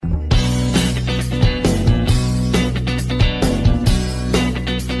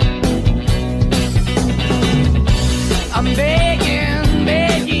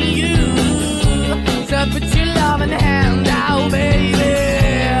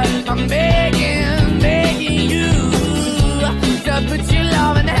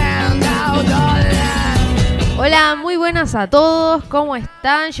Hola, muy buenas a todos, ¿cómo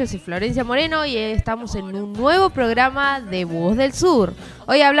están? Yo soy Florencia Moreno y estamos en un nuevo programa de Búhos del Sur.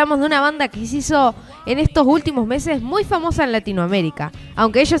 Hoy hablamos de una banda que se hizo en estos últimos meses muy famosa en Latinoamérica.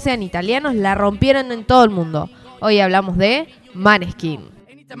 Aunque ellos sean italianos, la rompieron en todo el mundo. Hoy hablamos de Måneskin.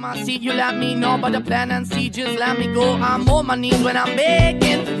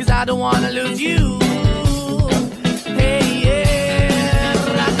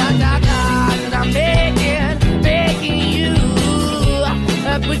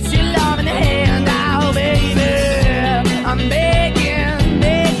 Put your love in the hand out, baby. I'm begging,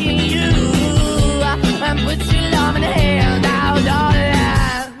 begging you. Put your love in the hand out,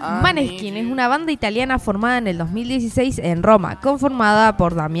 darling. Måneskin es una banda italiana formada en el 2016 en Roma, conformada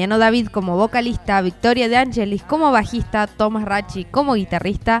por Damiano David como vocalista, Victoria De Angelis como bajista, Thomas Racci como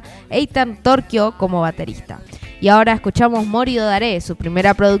guitarrista e Eitan Torchio como baterista. Y ahora escuchamos Morido Daré, su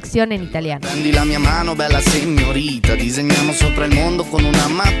primera producción en italiano. Prendi la mia mano, bella signorita, disegniamo sopra il mondo con una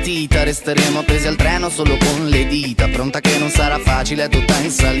matita, resteremo appesi al treno solo con le dita, pronta che non sarà facile, è tutta in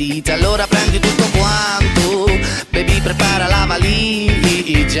salita, allora prendi tutto quanto, baby prepara la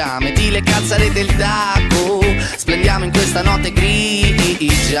valigia, metti le calzare del tacco, splendiamo in questa notte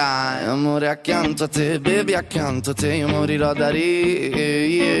grigia, amore accanto a te, baby accanto a te, io morirò da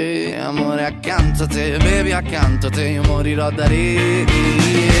re, amore accanto a te, baby accanto a te, io morirò da re.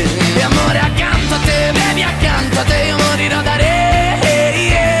 E amore accanto a te, baby accanto a te, io morirò da re.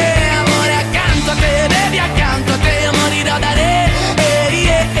 Amore accanto a te, baby accanto a te, io morirò da re.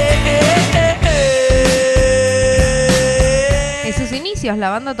 En sus inicios, la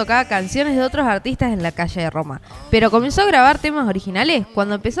banda tocaba canciones de otros artistas en la calle de Roma, pero comenzó a grabar temas originales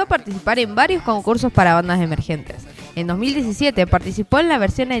cuando empezó a participar en varios concursos para bandas emergentes. En 2017 participó en la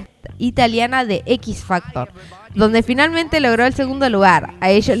versión italiana de X Factor, donde finalmente logró el segundo lugar. A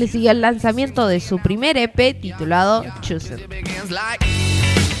ello le siguió el lanzamiento de su primer EP titulado Chosen.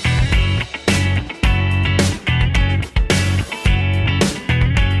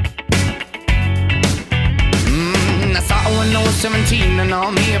 When I was 17 and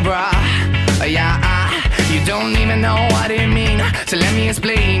all me, bruh. Yeah, you don't even know what it mean. So let me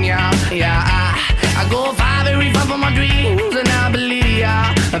explain, yeah. I go very far from my dreams and I believe,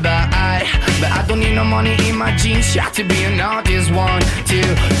 yeah. But I don't need no money in my jeans. You have to be an artist, 1, 2,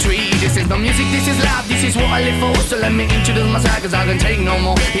 3. This is no music, this is life, this is what I live for. So let me introduce myself, cause I can take no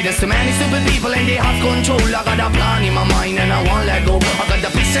more. There's too many stupid people and they have control. I got a plan in my mind and I won't let go. I got the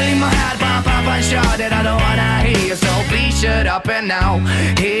pistol in my head, pop, and shot that I don't wanna hear. So please shut up and now.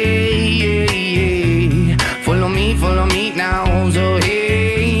 Hey, follow me now. So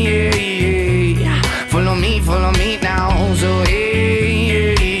hey, follow me now. So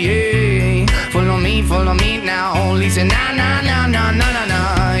hey, follow me now. Listen, na,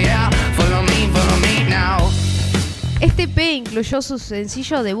 yeah. Follow me now. Este EP incluyó su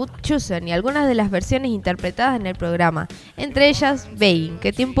sencillo debut Chosen y algunas de las versiones interpretadas en el programa, entre ellas Begging,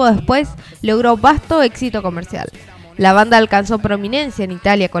 que tiempo después logró vasto éxito comercial. La banda alcanzó prominencia en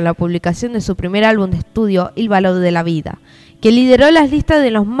Italia con la publicación de su primer álbum de estudio, Il valore della vita, que lideró las listas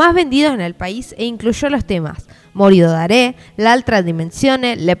de los más vendidos en el país e incluyó los temas Morido Daré, L'altra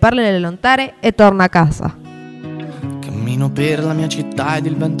dimensione, Le parole lontane e Torna a casa. Cammino per la mia città ed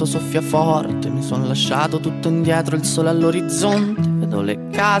il vento soffia forte, mi son lasciato tutto indietro, il sole all'orizzonte, vedo le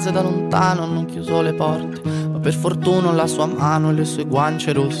case da lontano, hanno chiuso le porte, ma per fortuna ho la sua mano e le sue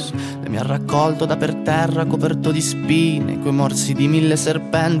guance rosse, lei mi ha raccolto da per terra coperto di spine, coi morsi di 1000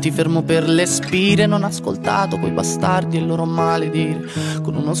 serpenti, fermo per le spire, non ho ascoltato quei bastardi e il loro maledire,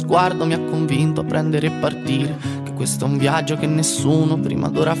 con uno sguardo mi ha convinto a prendere e partire, questo è un viaggio che nessuno prima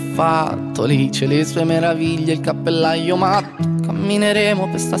d'ora ha fatto. Lì c'è le sue meraviglie, il cappellaio matto. Cammineremo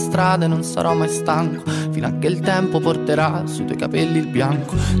per sta strada e non sarò mai stanco, fino a che il tempo porterà sui tuoi capelli il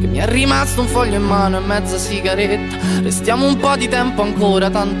bianco. Che mi è rimasto un foglio in mano e mezza sigaretta. Restiamo un po' di tempo ancora,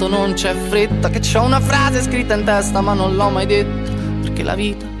 tanto non c'è fretta. Che c'ho una frase scritta in testa ma non l'ho mai detta, perché la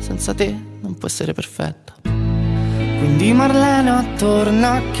vita senza te non può essere perfetta. Quindi Marlena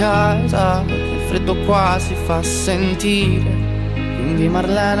torna a casa, il freddo qua si fa sentire. Quindi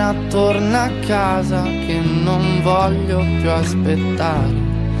Marlena torna a casa che non voglio più aspettare.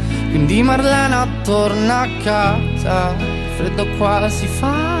 Quindi Marlena torna a casa, il freddo qua si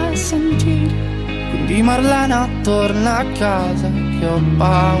fa sentire. Quindi Marlena torna a casa che ho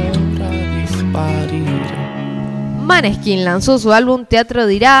paura di sparire. Måneskin lanzó su álbum Teatro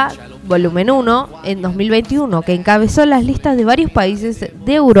Dirá volumen 1, en 2021, que encabezó las listas de varios países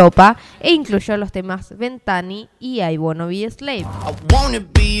de Europa e incluyó los temas Ventani y I Wanna Be a Slave. I wanna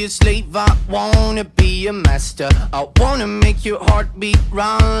be a slave, I wanna be a master. I wanna make your heartbeat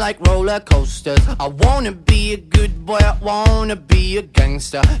run like roller coasters. I wanna be a good boy, I wanna be a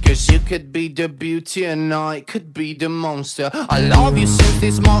gangster. Cause you could be the beauty and I could be the monster. I love you since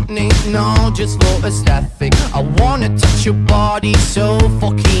this morning, no, just for aesthetic. I wanna touch your body so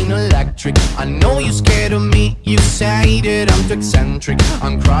fucking electric. I know you're scared of me, you say that I'm too eccentric.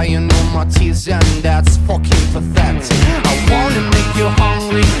 I'm crying all my tears and that's fucking pathetic. I wanna make you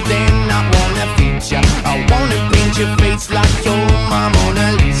hungry, then I wanna feed ya. I wanna paint your face like you're my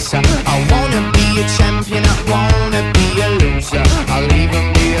Mona Lisa. I wanna be a champion, I wanna be a loser. I'll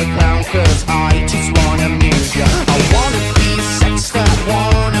even be a clown cause I just wanna amuse ya. I wanna be a sexter, I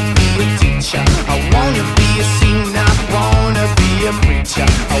wanna be a teacher. I wanna be a singer, I wanna be a preacher.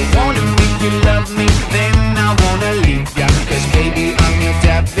 I wanna make you love me, then I wanna leave ya. Cause baby I'm your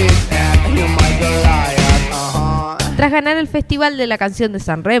David and you're my Goliath. Tras ganar el Festival de la Canción de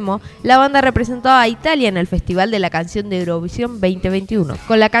San Remo, la banda representó a Italia en el Festival de la Canción de Eurovisión 2021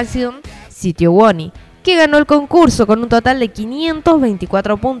 con la canción Sitio Buoni, que ganó el concurso con un total de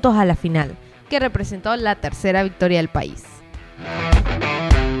 524 puntos a la final, que representó la tercera victoria del país.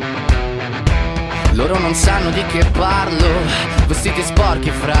 Loro non sanno di che parlo, vestiti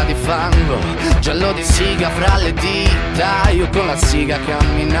sporchi fra di fango, giallo di siga fra le dita, io con la siga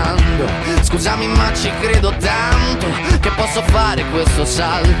camminando. Scusami ma ci credo tanto, che posso fare questo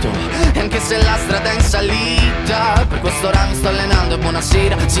salto, e anche se la strada è in salita, per questo ora mi sto allenando. E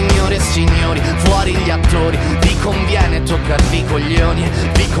buonasera signore e signori, fuori gli attori, vi conviene toccarvi i coglioni,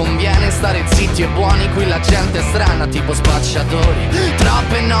 vi conviene stare zitti e buoni, qui la gente è strana tipo spacciatori.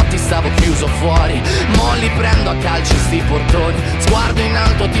 Troppe notti stavo chiuso fuori, mo li prendo a calci sti portoni, sguardo in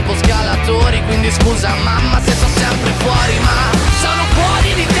alto tipo scalatori, quindi scusa mamma se sono sempre fuori, ma sono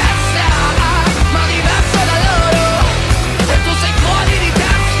fuori di testa, ma diverso da loro, e tu sei fuori di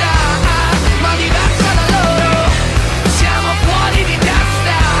testa, ma diversa da loro, siamo fuori di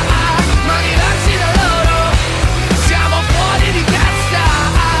testa, ma diversi da loro, siamo fuori di testa,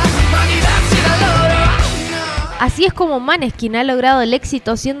 ma diversi da loro. Así es como Måneskin ha logrado el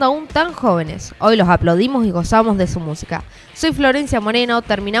éxito siendo aún tan jóvenes. Hoy los aplaudimos y gozamos de su música. Soy Florencia Moreno,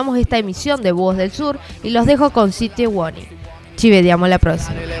 terminamos esta emisión de Búhos del Sur y los dejo con Sitio Buoni. Ci vediamo alla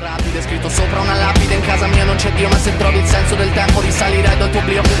prossima. Rapide, scritto sopra una lapide, in casa mia non c'è Dio, ma se trovi il senso del tempo risalirai dal tuo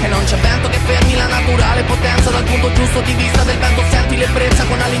oblio. E non c'è vento che fermi la naturale potenza, dal punto giusto di vista del vento senti l'ebbrezza,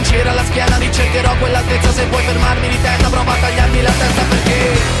 con la lincera alla schiena ricercherò quell'altezza, se vuoi fermarmi di testa prova a tagliarmi la testa,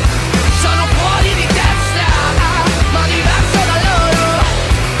 perché sono fuori di testa, ma diverso da loro,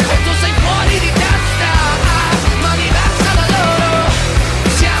 e tu sei fuori di testa, ma diversa da loro,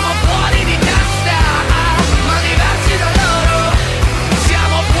 siamo fuori di testa, ma diversi da loro,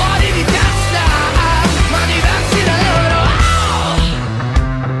 siamo fuori di testa, ma diversi da loro.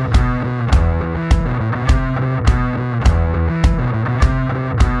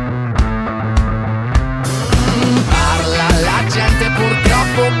 Parla, la gente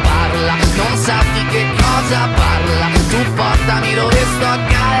purtroppo parla, non sa di che cosa parla, tu portami dove sto a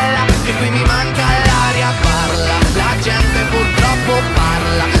galla, che qui mi manca l'aria. Parla, la gente purtroppo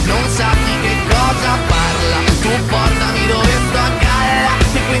parla, non sa di che cosa parla.